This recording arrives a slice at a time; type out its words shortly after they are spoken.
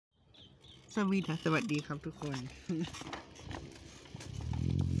สวัสดีครับทุกคน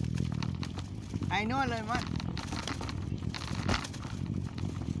ไอ้โน่นเลยมัน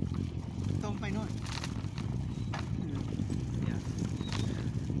ตรงไปโน่นเดี๋ยว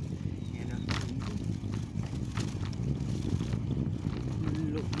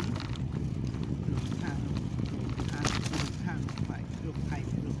หลุมทางไปหลุมไผ่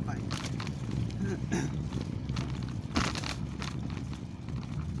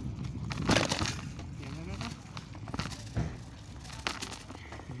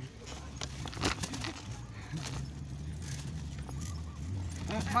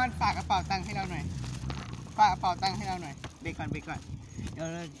ม่อนฝากกระเป๋าตังค์ให้เราหน่อยฝากกระเป๋าตังค์ให้เราหน่อยเบรกก่อนเดี๋ยว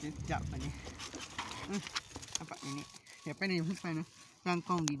เราจะจับอันนี้กระเป๋าอันนี้เดี๋ยวไปไหนขึ้นไปนะตั้งก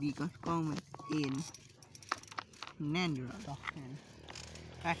ล้องดีๆก็กล้องมันเอ็นแน่นอยู่แล้วต่อไป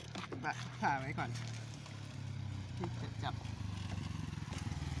ถ่ายไว้ก่อนที่จะจับ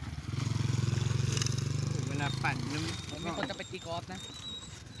เวลาปั่นแล้วมีคนจะไปตีกอล์ฟนะ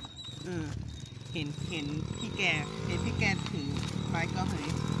เห็นพี่แกถือไม้ก็เฮ้ย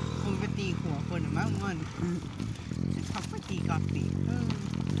คงไปตีหัวคนมากงอนจะชอบไปตีกอล์ฟตี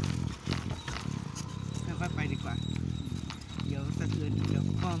แล้วก็ไปดีกว่าเดี๋ยวสะเทือนอีกแล้ว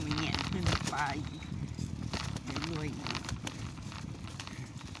ก็มาแง่ขึ้นไปเดี๋ยวรวยอีก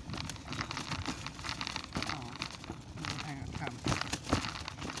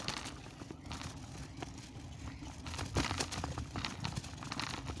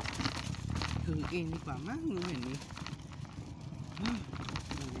ถือเองดีกว่ามากหนูเห็นดิเ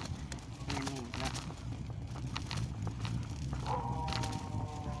มนูละ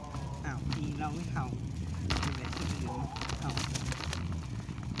อ้าวทีเราไม่เห่าเป็นแบบที่เหลือเห่า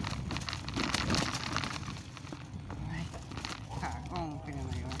ขากล้องเป็นยัง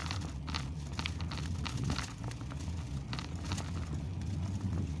ไงวะ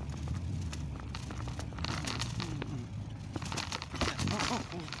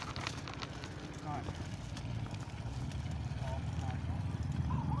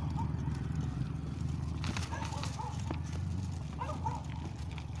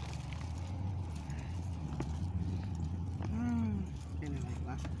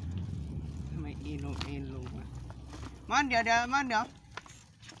เอ็นลงอ่ะมันเดี๋ยวแล้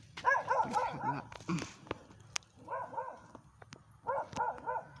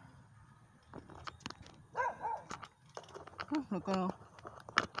วก็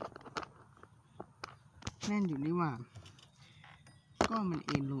แน่นอยู่นี่ว่าก็มันเ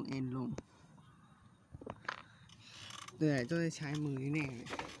อ็นลงเดี๋ยวจะใช้มือนี่แน่เลย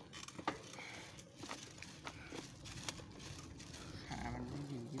ขามันไม่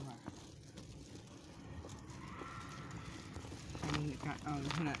ดีที่ว่าเอา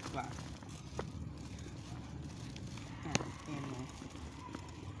ขนาดกว่าเอ็นเลย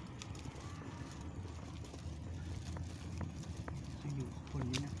จะอยู่คน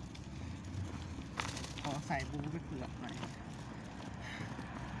นี้นะขอใส่บูไปเผือกหน่อย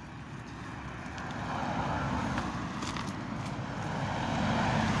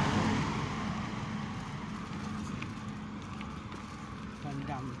ควัน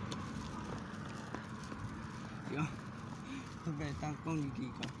ดำเดี๋ยวต้องไปตั้งกล้องดี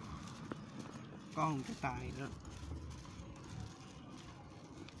ๆก่อนกล้องจะตายแล้ว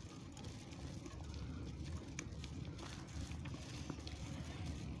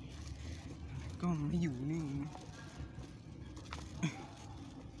กล้องไม่อยู่นี่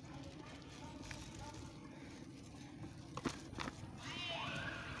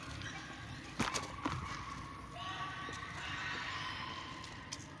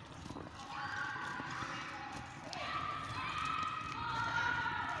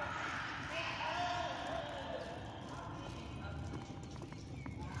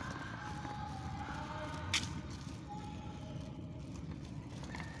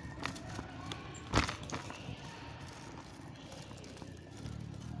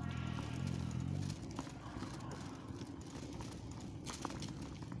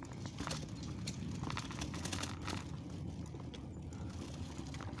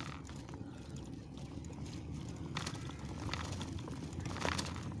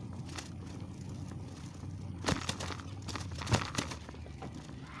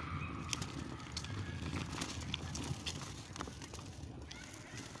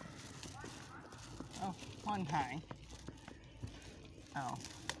ม่อนหายอ๋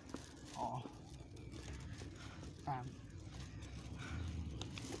อตาม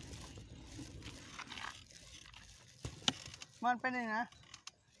ม่อนไปเลยนะ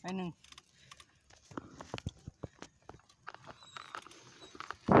ไปหนึ่ง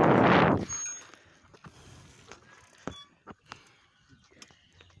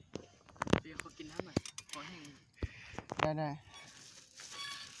เ ได้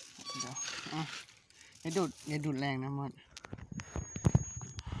เดี๋ยวอย่าดูดแรงนะมอด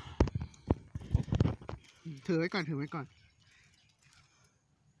ถือไว้ก่อน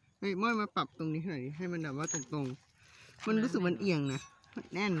เฮ้ยมอดมาปรับตรงนี้หน่อยให้มันแบบว่าตรงๆมันรู้สึกมันเอียงนะ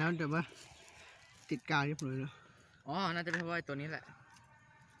แน่นแล้วแต่ว่าติดกาวเรียบร้อยแล้วอ๋อน่าจะเป็นเพราะตัวนี้แหละ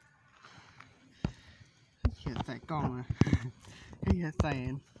เขียนใส่กล้องนะให้ใส่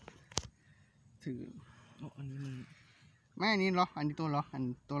ถืออันนี้มันไม่อันนี้ล็อกอันนี้ตัวล็อก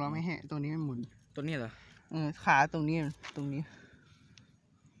ตัวล็อกไม่แห้ตัวนี้มันหมุนตัวนี้เหรอขาตรงนี้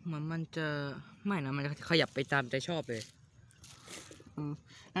มันจะไม่นะมันจะขยับไปตามใจชอบเลย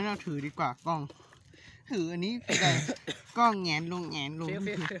งั้นเราถือดีกว่ากล้องถืออันนี้ใส่กล้องแงนลง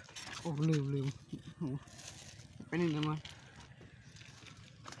โอ้ลืมไปหนึ่งแล้วมั้ง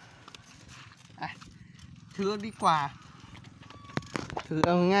ถือดีกว่าถือเ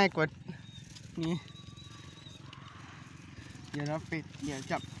อาง่ายกว่านี้เดี๋ยว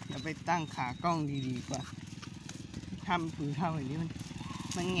ไปตั้งขากล้องดีๆกว่าทำอย่างนี้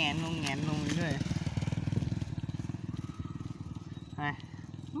มันแงนลงเรื่อย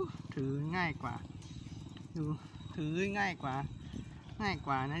ถือง่ายกว่าถือง่ายกว่า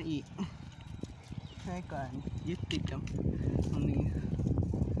นั่นอีกง่ายกว่ายึดติดกับตรงนี้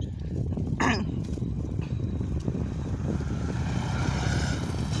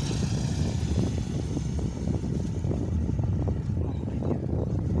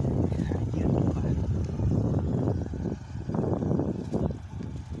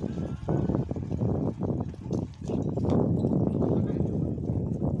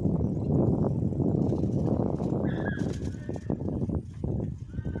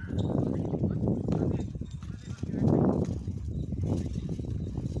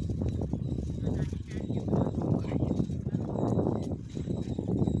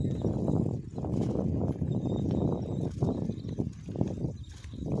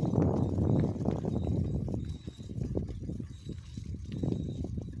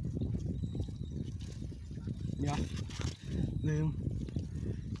เดี๋ยวลืม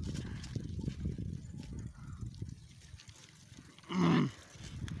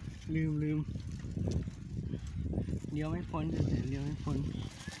เดี๋ยวไม่พ้นเดี๋ยวไม่พ้น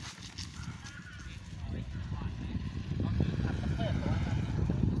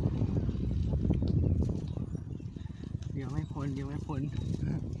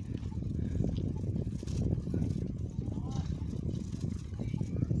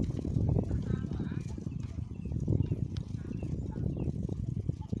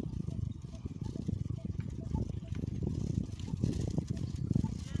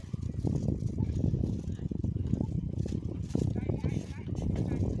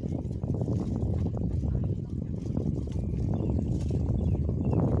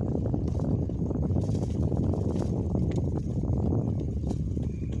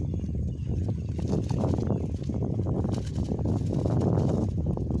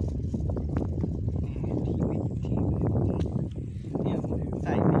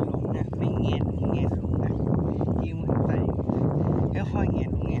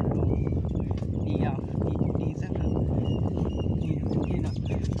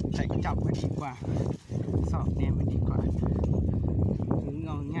จับไว้ดีกว่าสอบเนี่ยมันดีกว่าหรือเง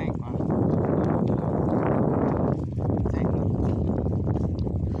าง่ายกว่าใส่หรื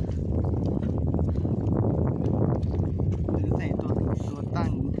อใส่ตัวตั้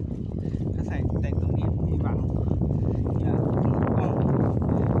งก็ใส่แต่ตรงนี้มีบังเนี่ย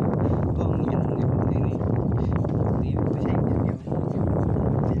กล้องเงี้ยนี่ไม่ใช่เดียว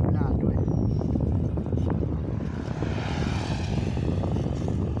เสียเวลาด้วย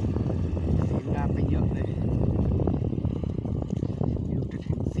ไปเยอะเลยเดี๋ยวจะ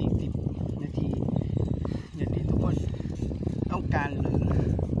ถึง40 นาทีอย่างที่ทุกคนต้องการหรือ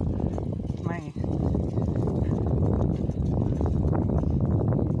ไม่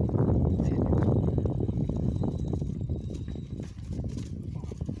เสร็จ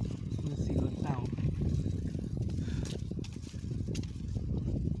มือสีรถเต่า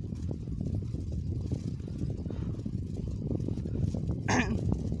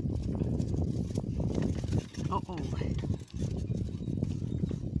โอ้โห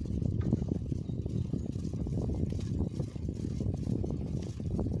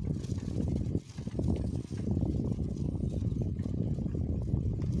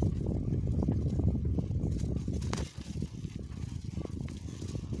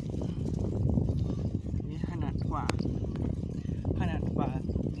นี่ขนาดกว่า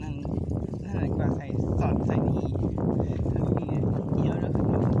นั่นขนาดกว่าใส่สอดใส่นี่ทั้งนี้เกี่ยวแล้วขึ้น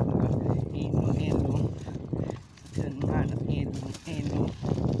มาเอ็นลงเกินมาแล้วเอ็นลง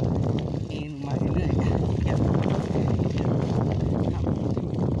มาเรื่อยๆ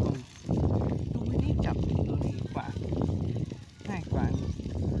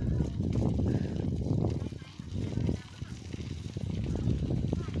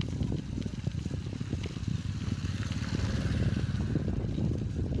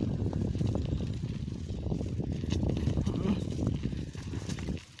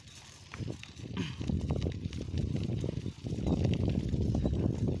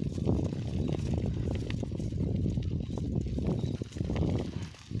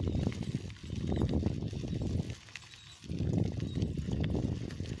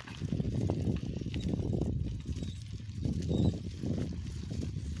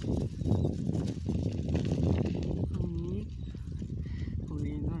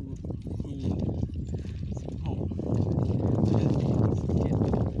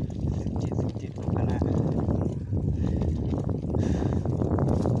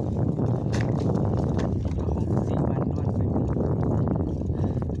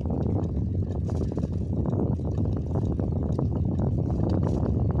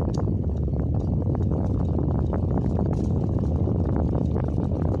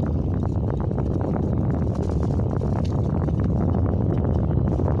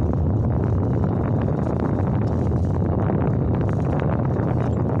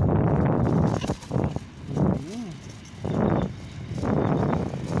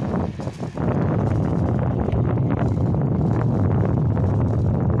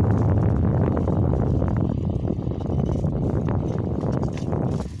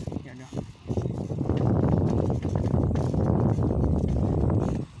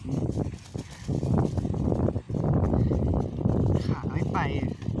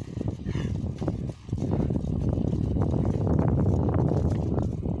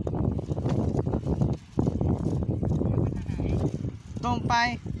รงไป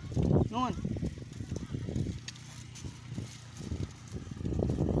นู่น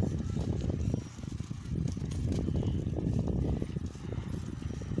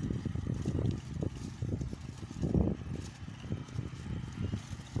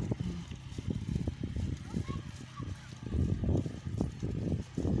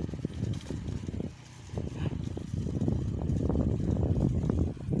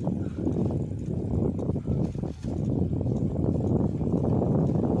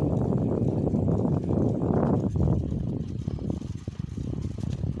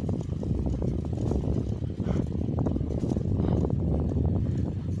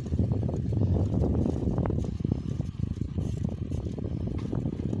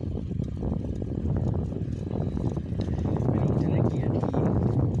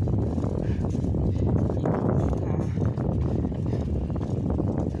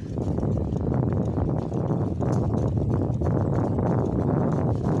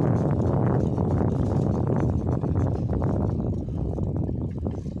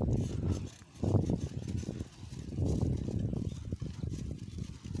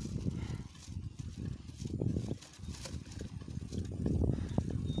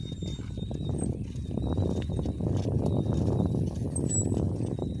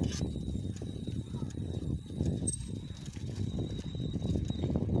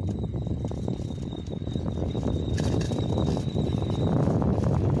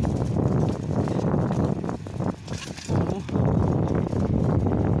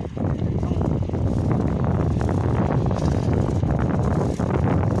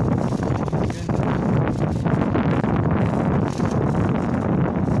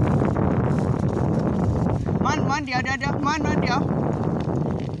เดี๋ยวมันเดี๋ยว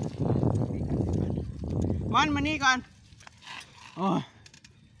มันมานี่ก่อนโอ้ย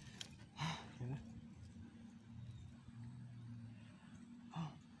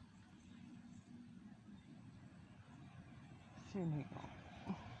ชื่อนี่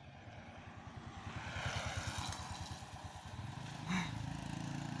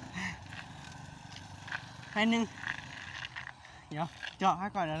ให้หนึ่งเดี๋ยวเจาะให้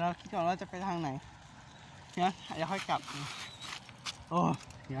ก่อนแล้วเราคิดก่อนว่าจะไปทางไหนเดี๋ยวค่อยกลับโอ้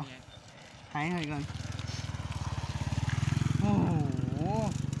เดี๋ยวหายหน่อยก่อนโอ้โห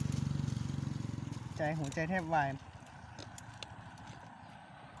หัวใจแทบวาย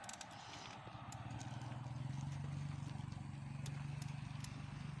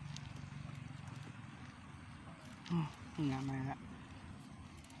งานมาแล้ว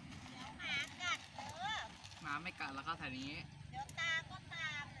หมาไม่กัดแล้วก็แถวนี้เดี๋ยวตาก็ตา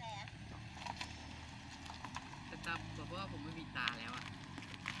มแหละแต่ตาเพราะว่าผมไม่มีตาแล้วอ่ะ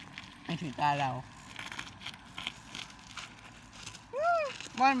ไม่ถึงตาเรา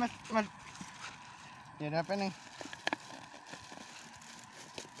ม่อนมาเดี๋ยวแป๊บนึง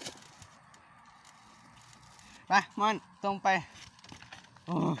ไปม่อนตรงไปโ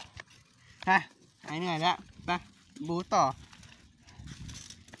อ้ฮะหายเหนื่อยแล้วไปบูต่อ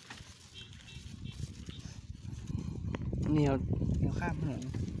เดี๋ยวข้ามถนน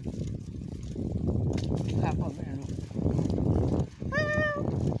ข้ามถนนไปนะลูก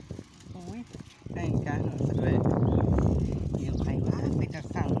โอ้ยได้การถนนซะด้วยเดี๋ยวใครว่าไปจะ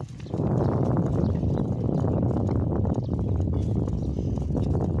สั่ง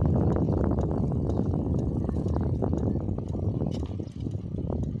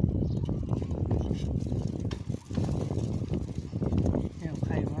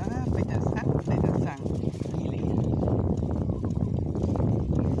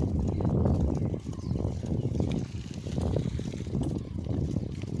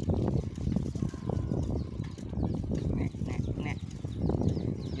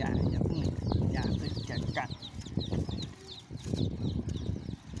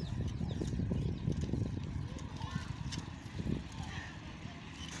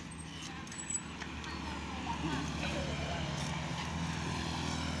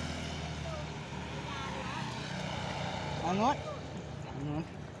เอาโน้ต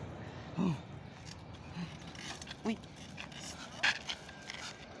อุ้ย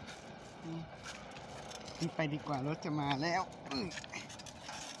ไปดีกว่ารถจะมาแล้ว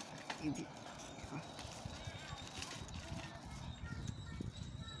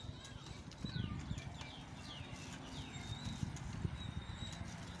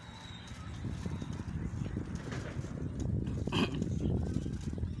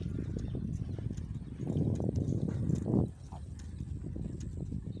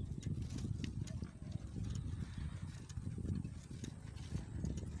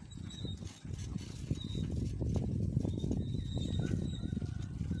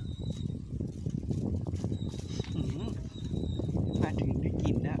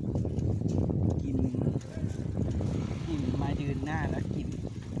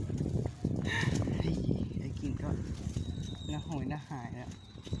หยนะหายแล้ว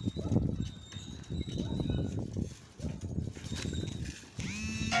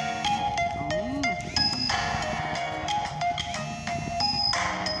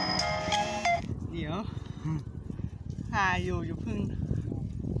เดี๋ยวหาอยู่พึ่ง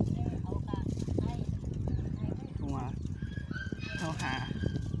ตัวโทรหา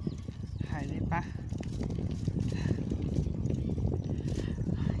หายได้ปะ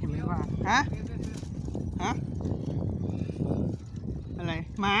เห็นไหมว่าฮะอะไร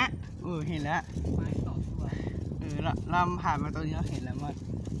ม้าเห็นแล้วเราผ่านมาตรงนี้เราเห็นแล้วมัน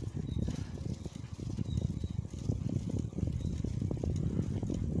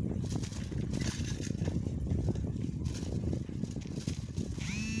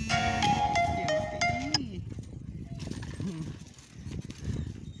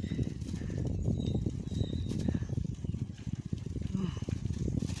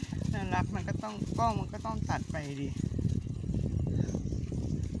น่ารักมันก็ต้องกล้องมันก็ต้องตัดไปดิ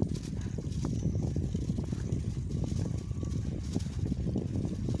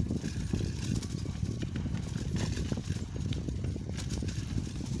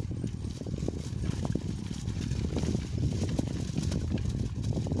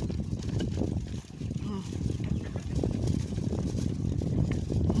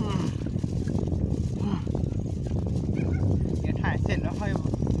ถ่ายเสร็จแล้วค่อย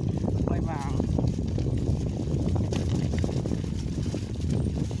วาง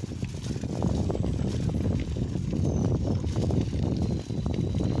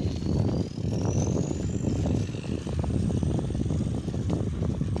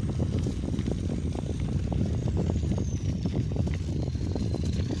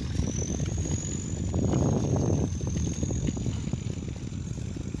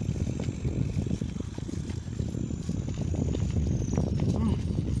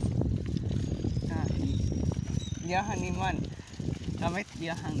เดี๋ยวทางนี้มันเราไม่เดี๋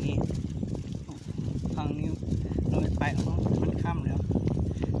ยวทางนี้เราไม่ไปเพราะมันค่ำแล้ว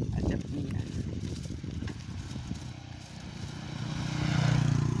อาจจะมีนะ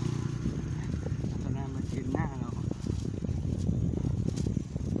ตอนนั้นมาเจอหน้าเรา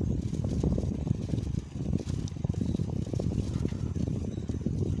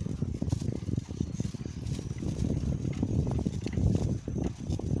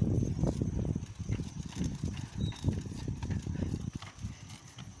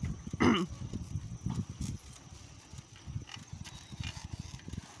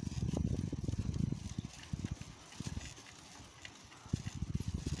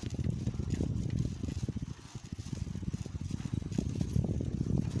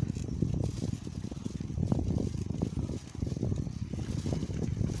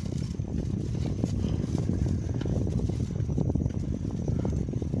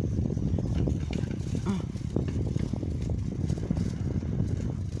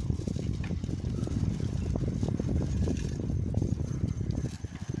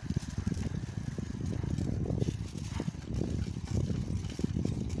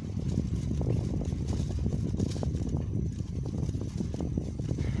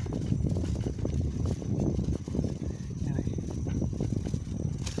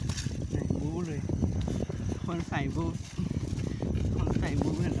คนใส่บู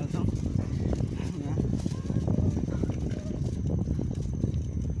เนี่ยเราต้องนะ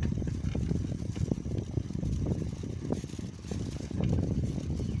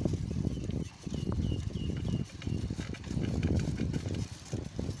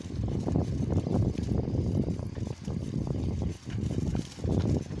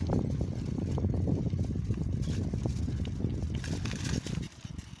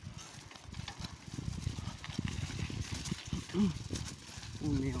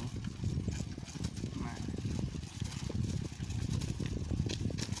เมลมา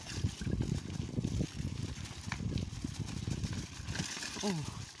โอ้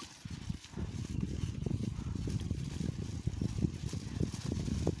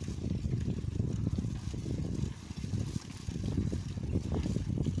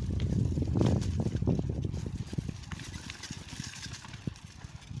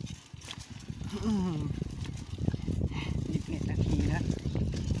21 นาทีนะ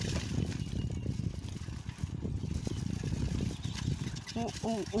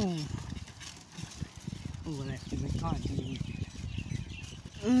อะไรไม่ทอดจริง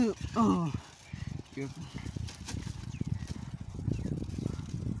เกือบไ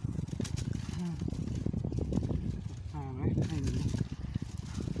หมไม่มี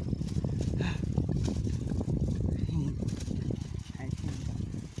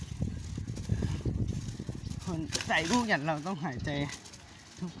คนใส่ลูกอย่างเราต้องหายใจ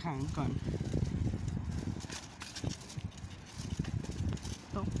ทุกครั้งก่อน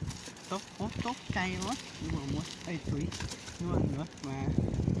ไกลวะหัวมดไอ้ถุยนวดรถมา2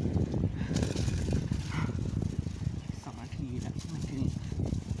 นาทีแล้วมันถึง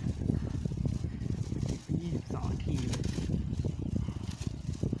22 นาทีเลย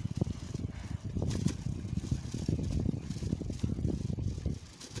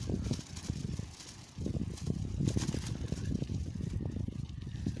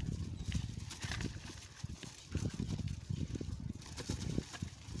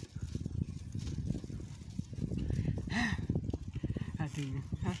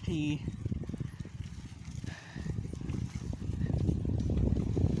นาที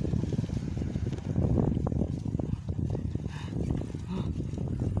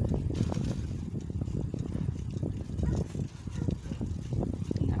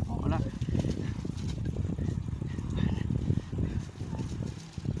ออกแล้ว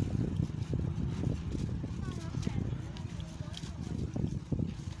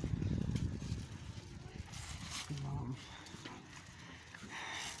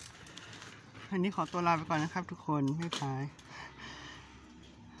อันนี้ขอตัวลาไปก่อนนะครับทุกคนบ๊ายบาย